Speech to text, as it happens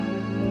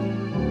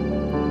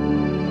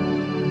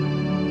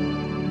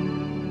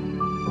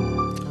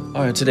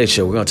All right, today's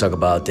show, we're going to talk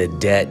about the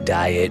debt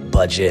diet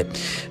budget.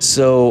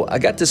 So I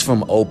got this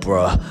from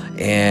Oprah,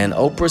 and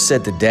Oprah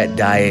said the debt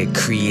diet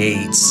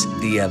creates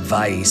the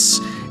advice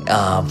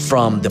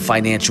from the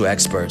financial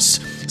experts.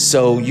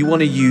 So you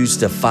want to use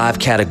the 5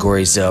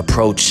 categories to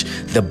approach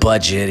the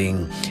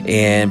budgeting.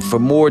 And for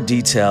more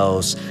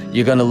details,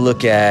 you're going to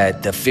look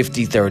at the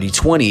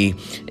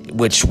 50-30-20,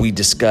 which we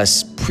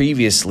discussed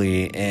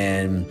previously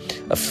in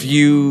a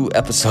few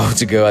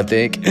episodes ago, I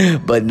think,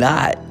 but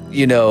not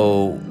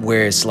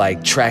where it's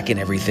like tracking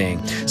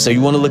everything. So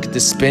you want to look at the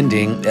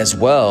spending as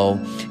well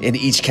in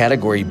each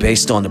category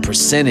based on the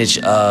percentage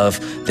of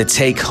the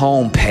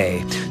take-home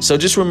pay. So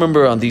just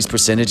remember, on these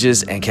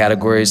percentages and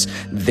categories,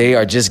 they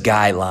are just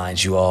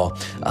guidelines, you all.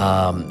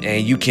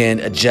 And you can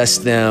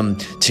adjust them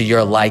to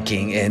your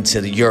liking and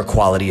to your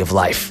quality of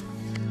life.